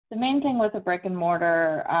The main thing with a brick and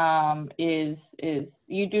mortar is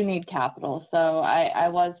you do need capital. So I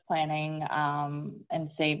was planning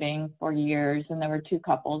and saving for years, and there were two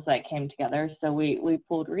couples that came together. So we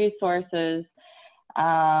pooled resources.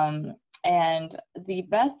 And the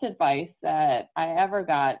best advice that I ever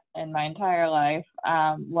got in my entire life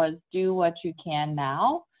was do what you can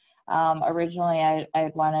now. Originally,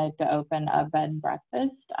 I wanted to open a bed and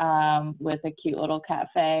breakfast with a cute little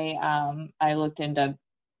cafe. I looked into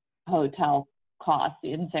hotel costs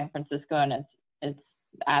in San Francisco, and it's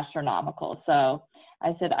astronomical. So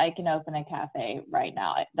I said, I can open a cafe right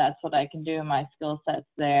now. That's what I can do. My skill set's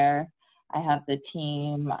there. I have the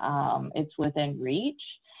team. It's within reach.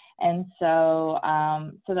 And so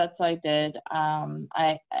that's what I did.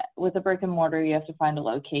 With a brick and mortar, you have to find a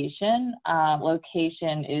location.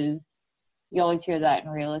 Location is, you always hear that in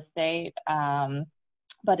real estate,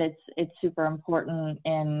 but it's super important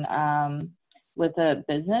in with a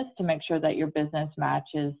business to make sure that your business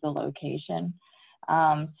matches the location.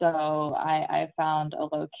 So I found a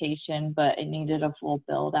location, but it needed a full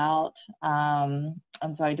build out. And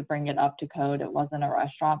so I had to bring it up to code. It wasn't a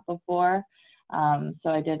restaurant before. So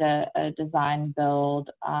I did a design build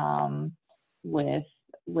with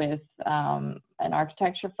an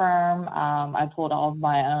architecture firm. I pulled all of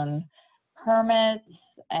my own permits,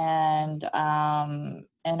 and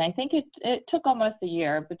I think it took almost a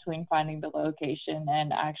year between finding the location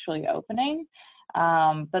and actually opening.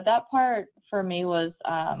 But that part for me was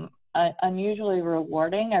unusually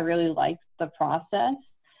rewarding. I really liked the process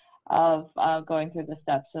of going through the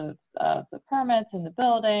steps of the permits and the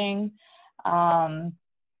building. And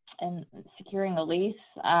securing a lease,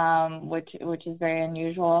 which is very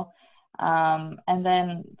unusual. And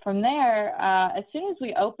then from there, as soon as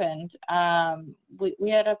we opened, we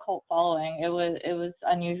had a cult following. It was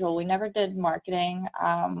unusual. We never did marketing.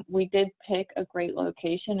 We did pick a great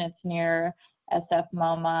location. It's near SF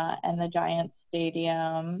MoMA and the Giants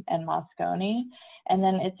Stadium and Moscone, and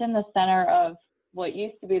then it's in the center of what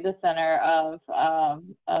used to be the center of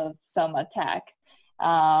Soma Tech.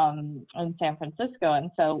 In San Francisco, and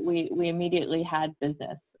so we immediately had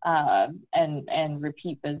business and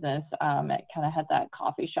repeat business. It kind of had that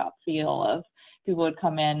coffee shop feel of people would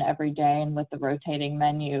come in every day, and with the rotating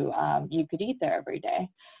menu, you could eat there every day.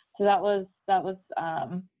 So that was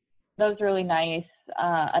really nice,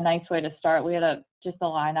 a nice way to start. We had just a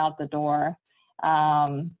line out the door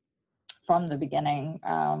from the beginning.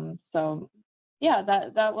 So yeah,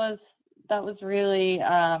 that was really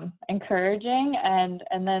encouraging, and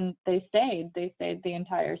then they stayed the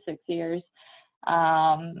entire 6 years,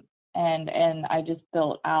 and I just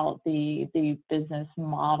built out the business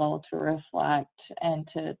model to reflect and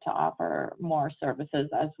to offer more services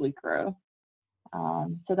as we grew.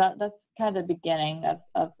 So that's kind of the beginning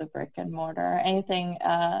of the brick and mortar. Anything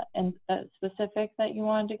in specific that you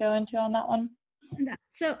wanted to go into on that one?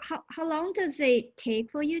 So how long does it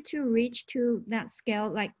take for you to reach to that scale?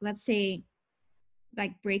 Like, let's say,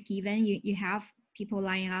 like break even, you have people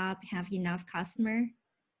line up, have enough customer?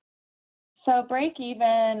 So break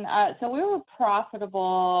even, so we were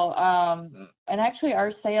profitable, and actually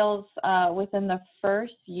our sales within the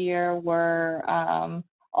first year were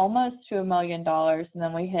almost to $1 million, and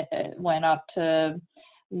then it went up to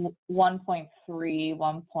 1.3,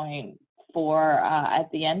 1.4 at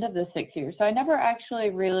the end of the 6 years. So I never actually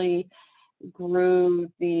really grew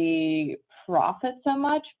the profit so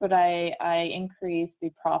much, but I increased the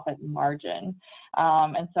profit margin,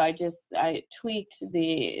 and so I tweaked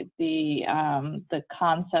the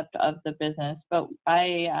concept of the business. But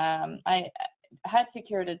I had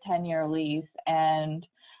secured a 10-year lease, and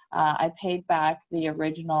I paid back the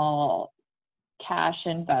original cash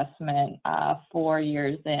investment 4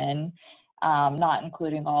 years in, not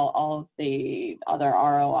including all of the other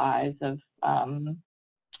ROIs of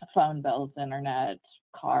phone bills, internet,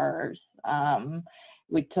 cars.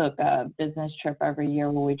 We took a business trip every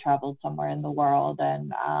year where we traveled somewhere in the world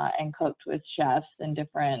and cooked with chefs in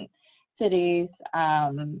different cities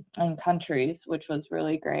and countries, which was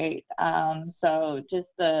really great. So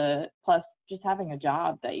plus having a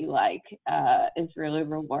job that you like is really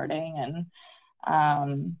rewarding,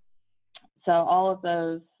 and so all of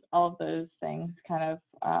those things kind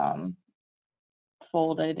of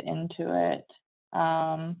folded into it.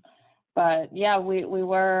 But yeah, we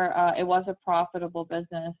were, it was a profitable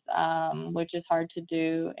business, which is hard to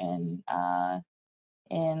do in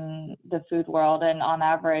the food world. And on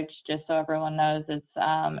average, just so everyone knows, it's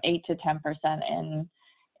 8 to 10%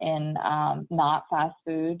 in not fast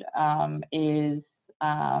food is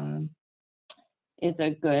a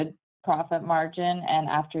good profit margin. And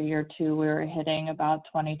after year 2, we were hitting about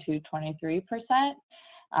 22, 23%.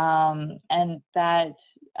 And that,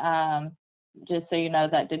 just so you know,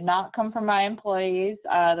 that did not come from my employees.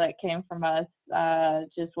 That came from us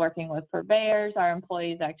just working with purveyors. Our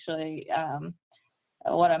employees actually,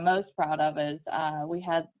 what I'm most proud of is we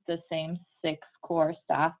had the same 6 core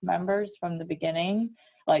staff members from the beginning,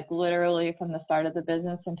 like literally from the start of the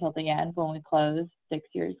business until the end when we closed 6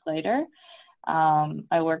 years later.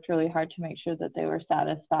 I worked really hard to make sure that they were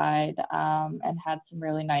satisfied and had some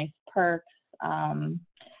really nice perks.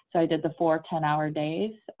 So I did the 4 10-hour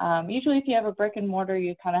days. Usually if you have a brick and mortar,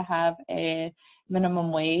 you kind of have a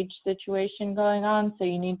minimum wage situation going on. So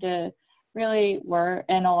you need to really work,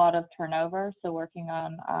 and a lot of turnover. So working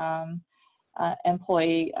on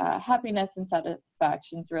employee happiness and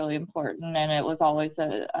satisfaction is really important. And it was always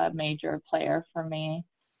a major player for me.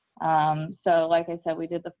 So like I said, we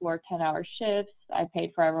did the 4 10-hour shifts. I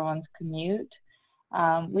paid for everyone's commute.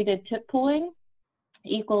 We did tip pooling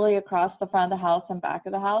equally across the front of the house and back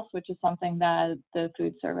of the house, which is something that the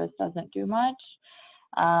food service doesn't do much.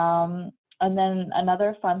 And then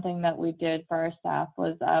another fun thing that we did for our staff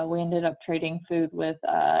was we ended up trading food with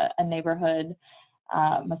a neighborhood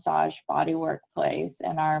massage bodywork place,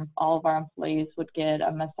 and all of our employees would get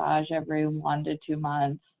a massage every 1 to 2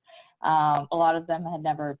 months. A lot of them had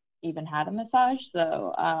never even had a massage,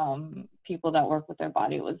 so people that work with their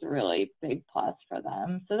body, was a really big plus for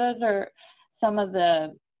them. So those are some of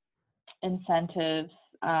the incentives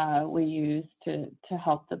we use to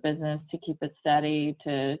help the business to keep it steady,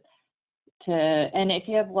 and if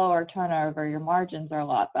you have lower turnover, your margins are a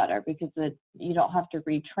lot better because you don't have to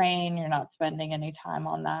retrain, you're not spending any time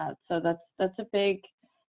on that. So it's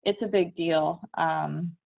a big deal.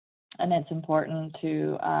 And it's important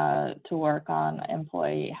to work on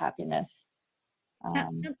employee happiness.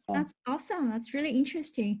 That's awesome. That's really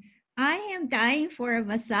interesting. I am dying for a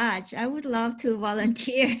massage. I would love to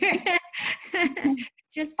volunteer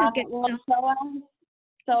just to get well,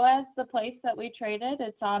 so as the place that we traded,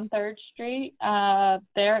 it's on 3rd Street.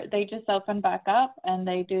 They just opened back up, and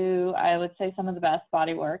they do, I would say, some of the best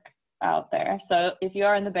body work out there. So if you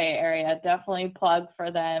are in the Bay Area, definitely plug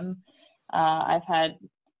for them. I've had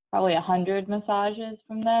probably 100 massages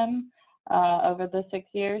from them over the 6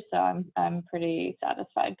 years, so I'm pretty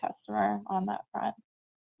satisfied customer on that front.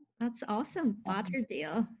 That's awesome. Butter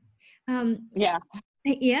deal. Yeah.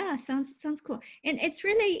 Yeah, sounds cool. And it's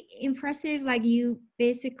really impressive, like you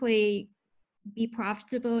basically be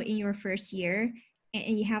profitable in your first year,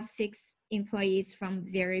 and you have 6 employees from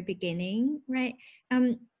very beginning, right?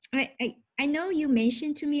 I know you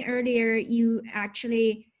mentioned to me earlier you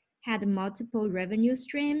actually had multiple revenue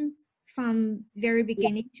stream from very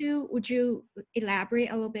beginning too. Would you elaborate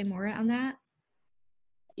a little bit more on that?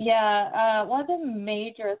 Yeah, one of the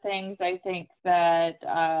major things I think that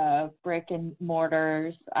brick and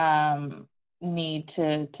mortars need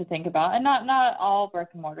to think about, and not all brick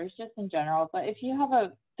and mortars, just in general, but if you have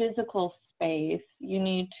a physical space, you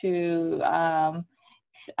need to,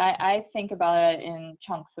 I think about it in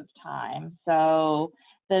chunks of time. So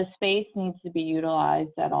the space needs to be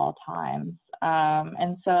utilized at all times.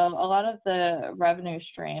 And so a lot of the revenue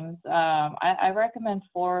streams, I recommend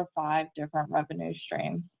 4 or 5 different revenue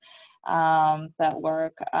streams that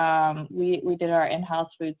work. We did our in-house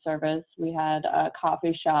food service. We had a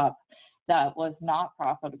coffee shop that was not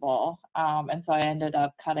profitable, and so I ended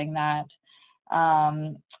up cutting that.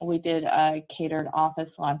 We did catered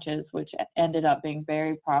office lunches, which ended up being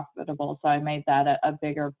very profitable, so I made that a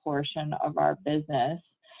bigger portion of our business.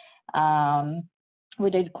 We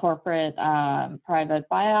did corporate private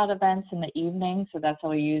buyout events in the evening, so that's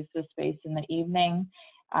how we used the space in the evening.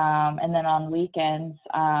 And then on weekends,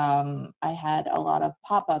 I had a lot of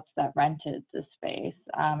pop-ups that rented the space.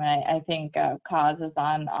 And I think Kaz is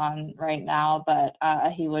on right now, but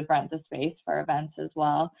he would rent the space for events as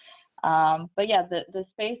well. But yeah, the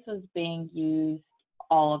space was being used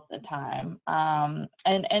all of the time. And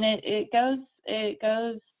it goes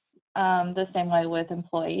the same way with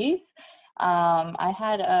employees. I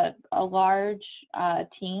had a large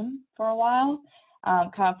team for a while,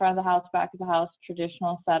 kind of front of the house, back of the house,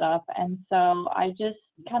 traditional setup. And so I just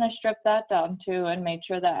kind of stripped that down too and made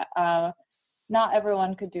sure that not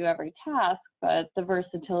everyone could do every task, but the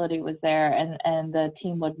versatility was there, and the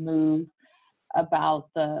team would move about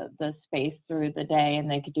the space through the day, and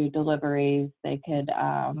they could do deliveries, they could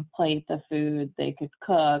plate the food, they could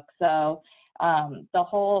cook. So the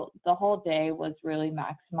whole day was really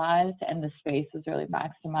maximized, and the space was really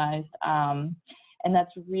maximized. And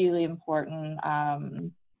that's really important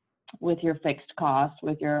with your fixed costs,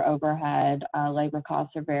 with your overhead. Labor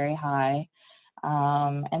costs are very high.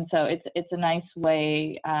 And so it's a nice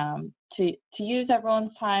way to use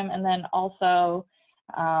everyone's time. And then also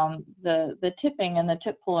The tipping and the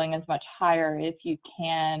tip pooling is much higher if you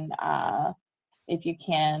can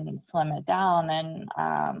slim it down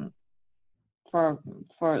and for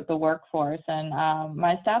the workforce. And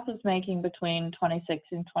my staff was making between $26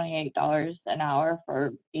 and $28 an hour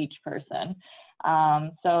for each person.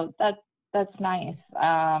 So that's nice.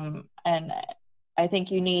 And I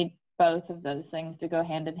think you need both of those things to go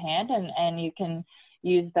hand in hand, and you can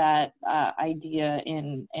use that idea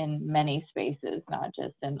in many spaces, not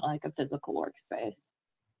just in like a physical workspace.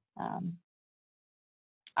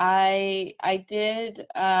 I did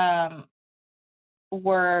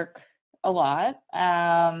work a lot,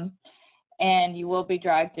 and you will be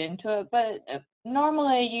dragged into it, but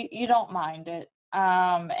normally you don't mind it.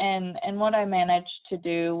 And what I managed to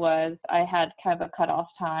do was I had kind of a cutoff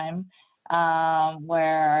time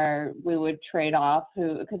where we would trade off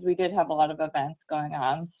because we did have a lot of events going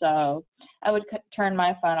on. So I would turn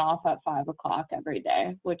my phone off at 5 o'clock every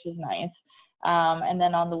day, which is nice. And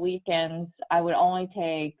then on the weekends, I would only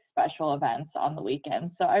take special events on the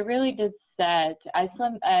weekends. So I really did I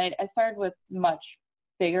started with much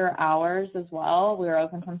bigger hours as well. We were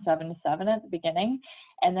open from 7 to 7 at the beginning.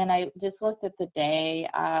 And then I just looked at the day.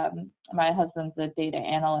 My husband's a data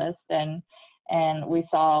analyst, and we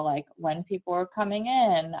saw like when people were coming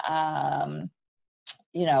in,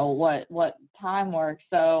 what time works.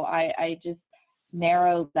 So I just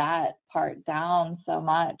narrowed that part down so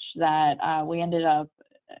much that we ended up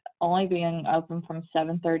only being open from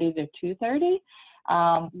 7:30 to 2:30.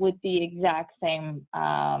 With the exact same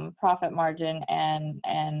profit margin and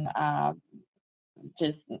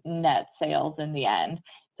just net sales in the end.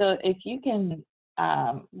 So if you can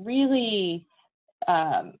really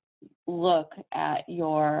look at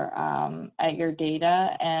your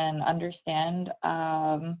data and understand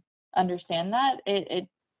that,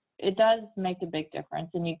 it does make a big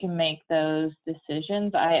difference, and you can make those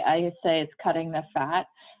decisions. I say it's cutting the fat.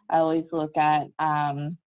 I always look at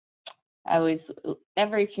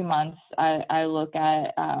every few months, I look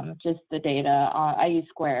at just the data. I use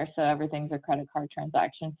Square, so everything's a credit card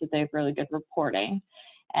transaction, so they have really good reporting.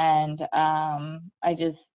 And I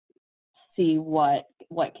just see what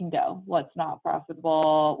can go, what's not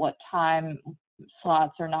profitable, what time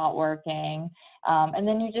slots are not working. And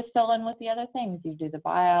then you just fill in with the other things. You do the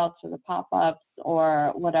buyouts or the pop-ups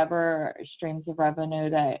or whatever streams of revenue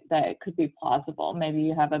that could be plausible. Maybe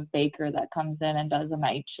you have a baker that comes in and does a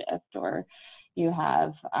night shift, or you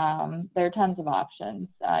have, there are tons of options.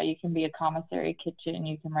 You can be a commissary kitchen,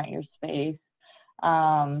 you can rent your space.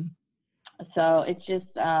 So it's just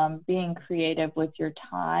being creative with your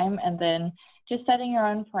time, and then just setting your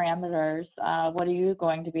own parameters. What are you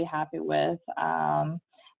going to be happy with?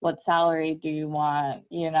 What salary do you want?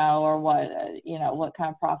 Or what kind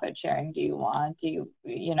of profit sharing do you want?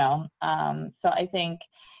 So I think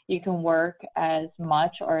you can work as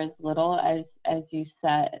much or as little as you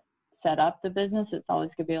set up the business. It's always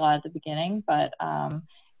going to be a lot at the beginning, but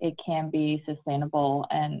it can be sustainable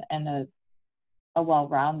and a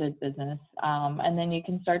well-rounded business, and then you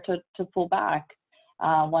can start to pull back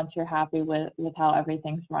once you're happy with how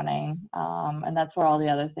everything's running, and that's where all the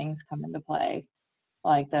other things come into play,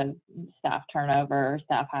 like the staff turnover,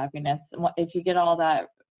 staff happiness. If you get all that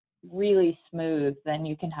really smooth, then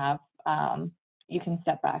you can have you can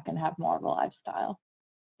step back and have more of a lifestyle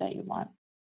that you want.